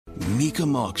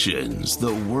Mecum Auctions,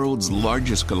 the world's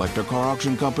largest collector car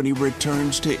auction company,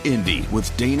 returns to Indy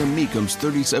with Dana Mecum's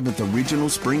 37th Regional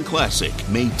Spring Classic,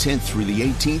 May 10th through the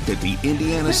 18th at the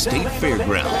Indiana State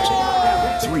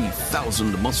Fairgrounds.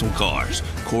 3,000 muscle cars,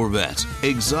 Corvettes,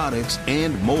 exotics,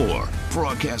 and more.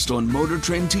 Broadcast on Motor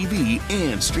Trend TV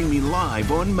and streaming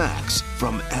live on Max.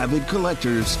 From avid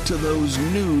collectors to those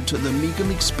new to the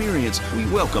Mecum experience, we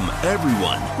welcome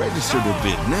everyone. Register to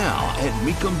bid now at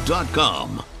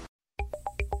Mecum.com.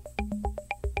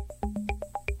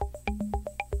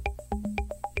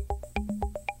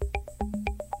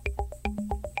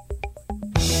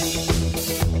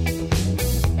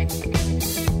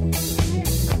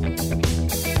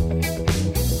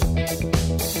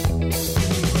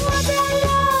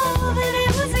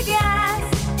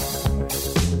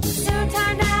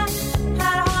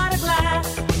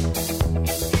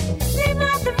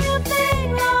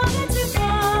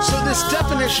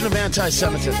 Of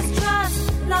anti-Semitism.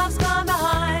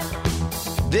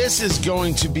 This is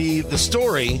going to be the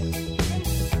story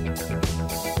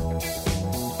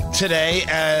today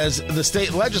as the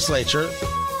state legislature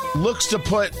looks to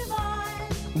put,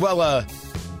 well, a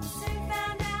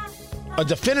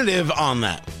definitive on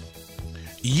that.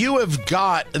 You have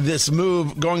got this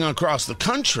move going on across the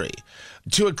country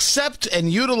to accept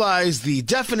and utilize the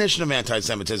definition of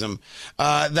anti-Semitism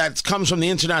that comes from the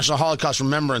International Holocaust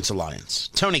Remembrance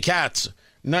Alliance. Tony Katz,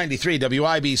 93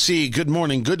 WIBC. Good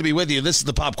morning. Good to be with you. This is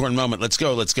the popcorn moment. Let's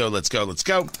go, let's go, let's go, let's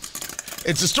go.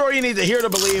 It's a story you need to hear to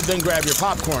believe, then grab your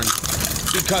popcorn,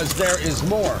 because there is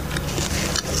more.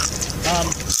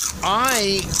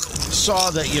 I saw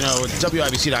that, at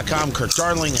WIBC.com, Kurt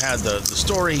Darling had the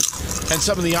story, and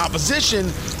some of the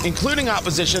opposition, including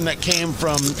opposition that came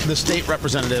from the state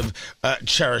representative,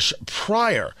 CHERRISH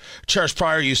PRYOR. CHERRISH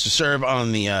PRYOR used to serve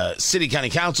on the City County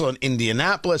Council in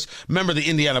Indianapolis, member of the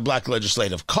Indiana Black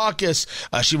Legislative Caucus.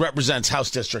 She represents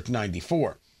House District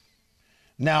 94.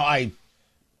 Now, I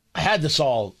had this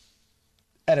all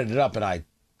edited up, and I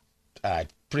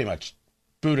pretty much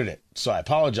booted it, so I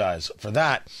apologize for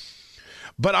that.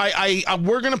 But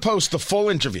we're going to post the full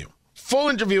interview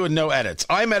with no edits.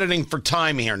 I'm editing for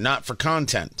time here, not for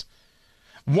content.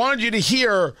 Wanted you to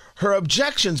hear her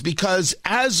objections because,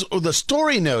 as the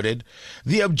story noted,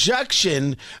 the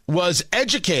objection was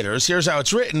educators, here's how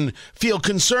it's written, feel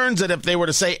concerns that if they were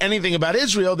to say anything about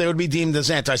Israel, they would be deemed as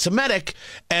anti-Semitic.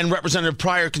 And Representative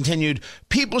Pryor continued,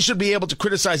 people should be able to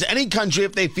criticize any country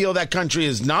if they feel that country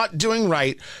is not doing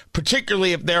right,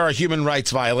 particularly if there are human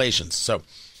rights violations. So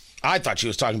I thought she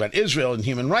was talking about Israel and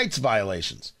human rights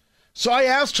violations. So I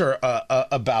asked her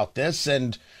about this,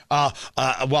 and I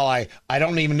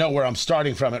don't even know where I'm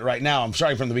starting from it right now. I'm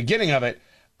starting from the beginning of it.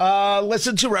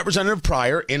 Listen to Representative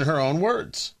Pryor in her own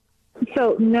words.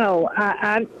 So, no,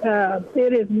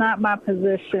 it is not my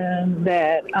position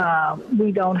that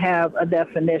we don't have a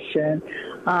definition.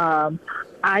 My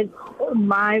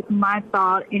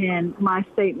thought in my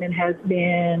statement has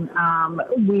been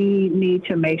we need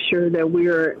to make sure that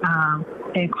we're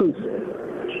inclusive.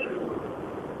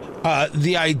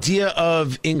 The idea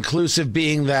of inclusive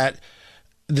being that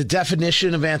the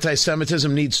definition of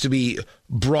anti-Semitism needs to be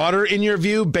broader in your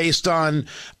view based on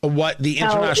what the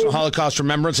International Holocaust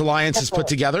Remembrance Alliance has put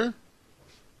together?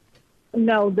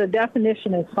 No, the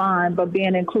definition is fine, but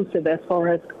being inclusive as far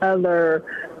as other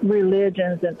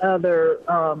religions and other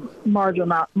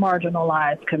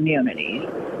marginalized communities.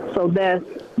 So that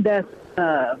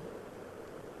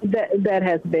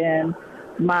has been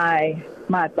my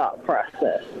thought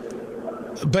process.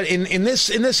 But in this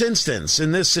instance,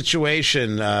 in this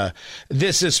situation,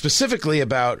 this is specifically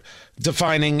about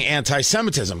defining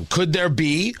anti-Semitism. Could there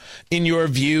be, in your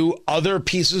view, other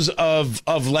pieces of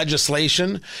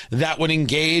legislation that would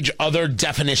engage other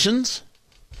definitions?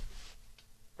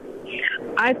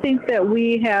 I think that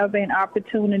we have an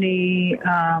opportunity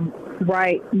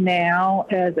right now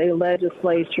as a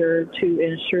legislature to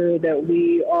ensure that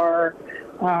we are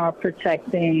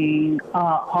protecting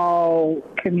all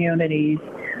communities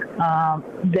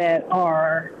that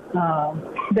are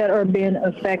being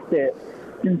affected,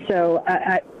 and so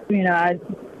I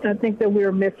think that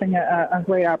we're missing a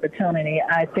great opportunity.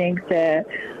 I think that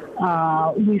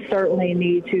we certainly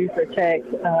need to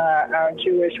protect our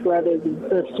Jewish brothers and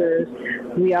sisters.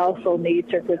 We also need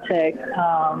to protect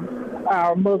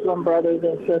our Muslim brothers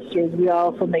and sisters. We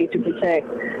also need to protect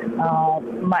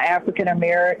my African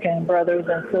American brothers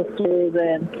and sisters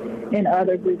and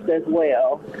other groups as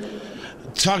well.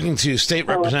 Talking to State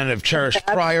Representative CHERRISH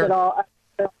PRYOR.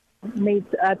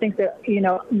 I think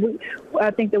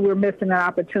that we're missing an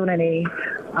opportunity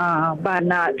by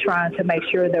not trying to make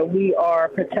sure that we are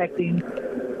protecting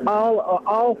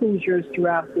all Hoosiers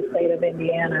throughout the state of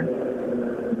Indiana.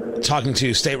 Talking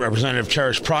to State Representative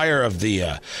CHERRISH PRYOR of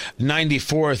the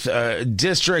 94th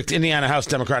District, Indiana House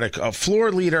Democratic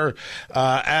floor leader,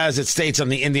 as it states on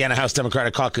the Indiana House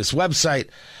Democratic Caucus website.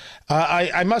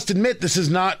 I must admit, this is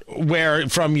not where,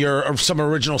 from some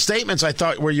original statements, I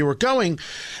thought where you were going.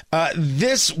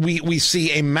 We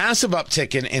see a massive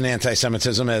uptick in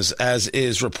anti-Semitism as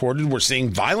is reported. We're seeing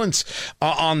violence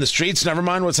on the streets, never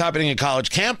mind what's happening at college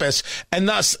campus. And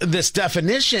thus, this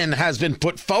definition has been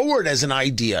put forward as an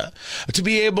idea to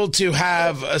be able to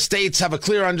have states have a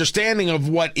clear understanding of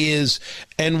what is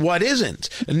and what isn't.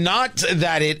 Not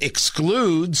that it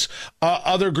excludes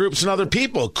other groups and other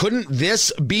people. Couldn't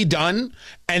this be done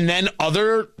and then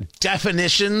other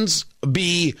definitions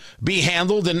be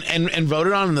handled and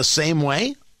voted on in the same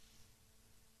way?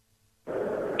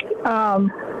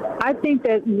 I think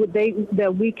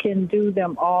that we can do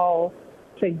them all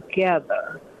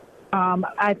together.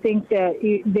 I think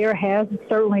that there has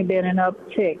certainly been an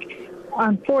uptick,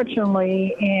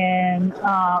 unfortunately,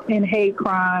 in hate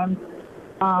crimes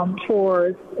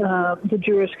towards the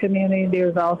Jewish community.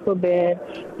 There's also been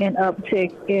an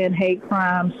uptick in hate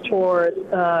crimes towards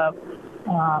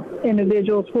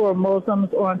individuals who are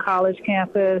Muslims on college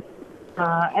campus.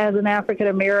 As an African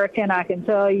American, I can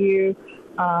tell you,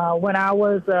 when I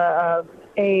was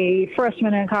a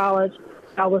freshman in college,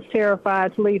 I was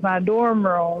terrified to leave my dorm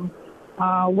room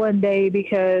one day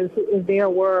because there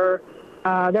was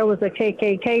a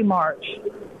KKK march.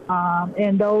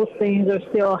 And those things are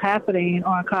still happening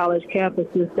on college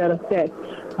campuses that affect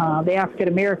the African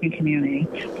American community.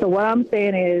 So what I'm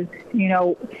saying is,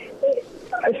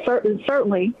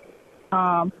 certainly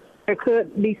there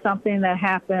could be something that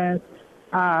happens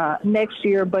next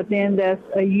year, but then that's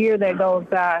a year that goes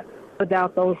by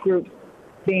without those groups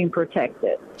being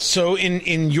protected. So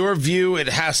in your view, it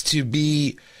has to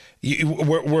be.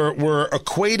 We're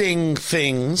equating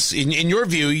things. In your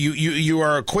view, you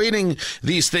are equating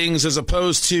these things as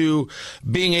opposed to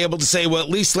being able to say, well, at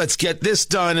least let's get this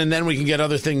done and then we can get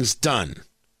other things done.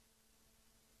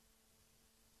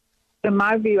 In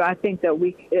my view, I think that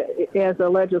we, as a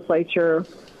legislature,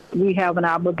 we have an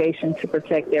obligation to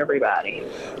protect everybody.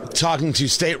 Talking to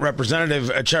State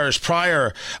Representative CHERRISH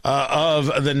PRYOR of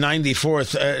the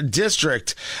 94th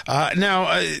District.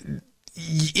 Now,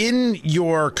 in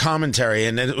your commentary,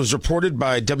 and it was reported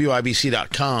by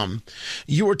WIBC.com,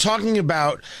 you were talking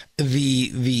about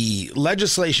the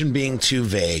legislation being too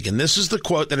vague. And this is the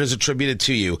quote that is attributed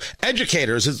to you.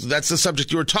 Educators, that's the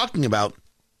subject you were talking about,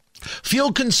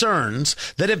 feel concerns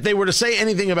that if they were to say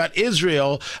anything about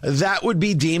Israel, that would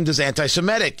be deemed as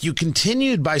anti-Semitic. You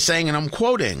continued by saying, and I'm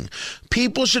quoting,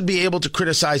 people should be able to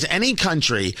criticize any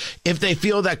country if they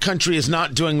feel that country is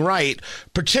not doing right,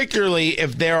 particularly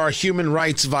if there are human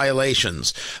rights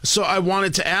violations. So I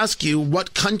wanted to ask you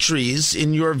what countries,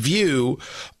 in your view,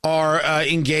 are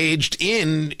engaged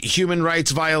in human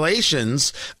rights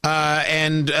violations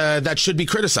and that should be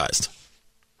criticized.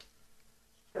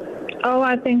 Oh,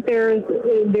 I think there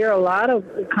are a lot of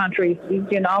countries. You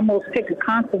can almost pick a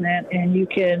continent and you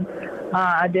can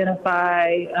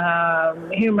identify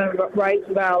human rights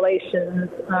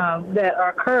violations that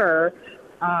occur.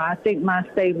 I think my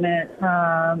statement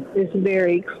is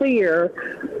very clear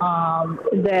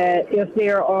that if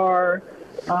there are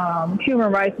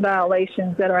human rights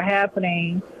violations that are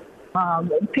happening,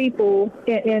 people,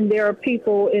 and there are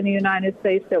people in the United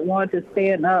States that want to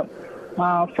stand up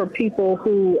for people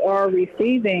who are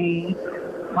receiving,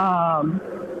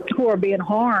 who are being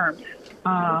harmed,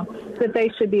 that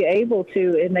they should be able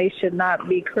to, and they should not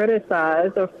be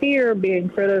criticized or fear being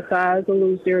criticized or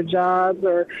lose their jobs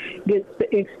or get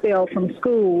expelled from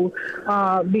school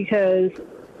because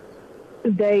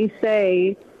they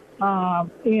say,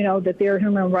 that there are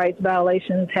human rights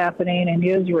violations happening in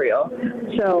Israel.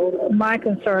 So my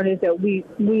concern is that we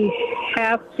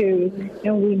have to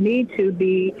and we need to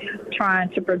be trying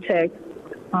to protect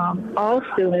all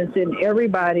students and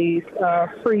everybody's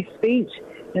free speech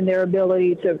and their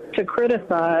ability to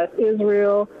criticize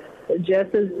Israel,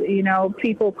 just as,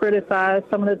 people criticize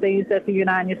some of the things that the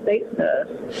United States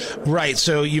does. Right.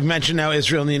 So you've mentioned now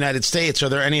Israel and the United States. Are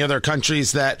there any other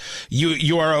countries that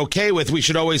you are okay with? We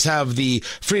should always have the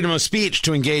freedom of speech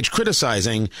to engage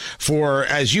criticizing for,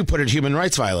 as you put it, human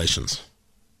rights violations.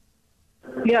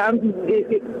 Yeah,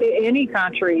 any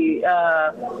country.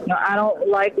 I don't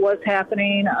like what's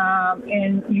happening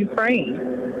in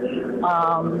Ukraine.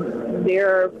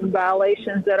 there are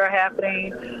violations that are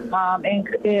happening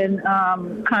in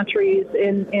countries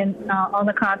on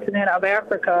the continent of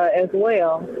Africa as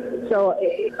well. So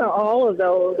all of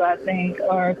those, I think,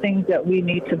 are things that we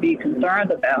need to be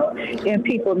concerned about, and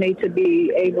people need to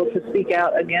be able to speak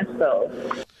out against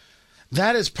those.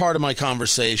 That is part of my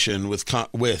conversation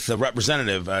with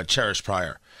Representative CHERRISH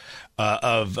PRYOR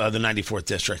of the 94th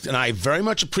District. And I very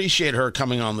much appreciate her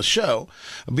coming on the show,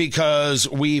 because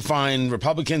we find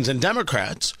Republicans and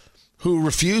Democrats who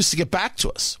refuse to get back to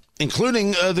us,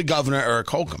 including the governor, Eric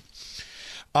Holcomb.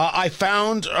 I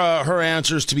found her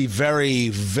answers to be very,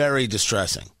 very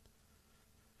distressing.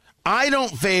 I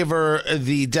don't favor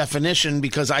the definition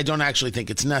because I don't actually think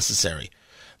it's necessary.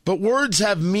 But words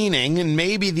have meaning, and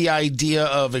maybe the idea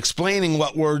of explaining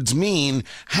what words mean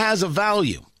has a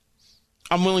value.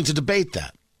 I'm willing to debate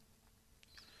that.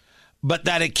 But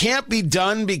that it can't be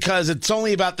done because it's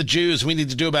only about the Jews, we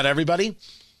need to do about everybody.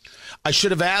 I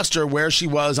should have asked her where she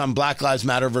was on Black Lives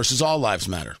Matter versus All Lives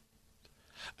Matter.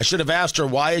 I should have asked her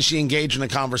why is she engaged in a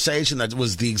conversation that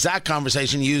was the exact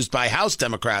conversation used by House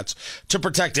Democrats to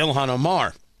protect Ilhan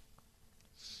Omar.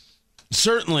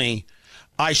 Certainly,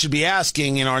 I should be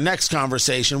asking in our next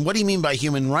conversation, what do you mean by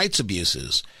human rights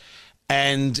abuses?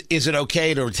 And is it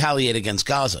okay to retaliate against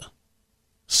Gaza?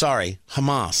 Sorry,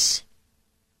 Hamas.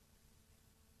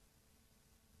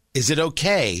 Is it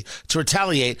okay to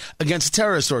retaliate against a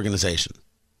terrorist organization?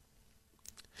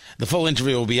 The full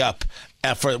interview will be up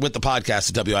with the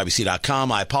podcast at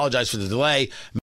WIBC.com. I apologize for the delay.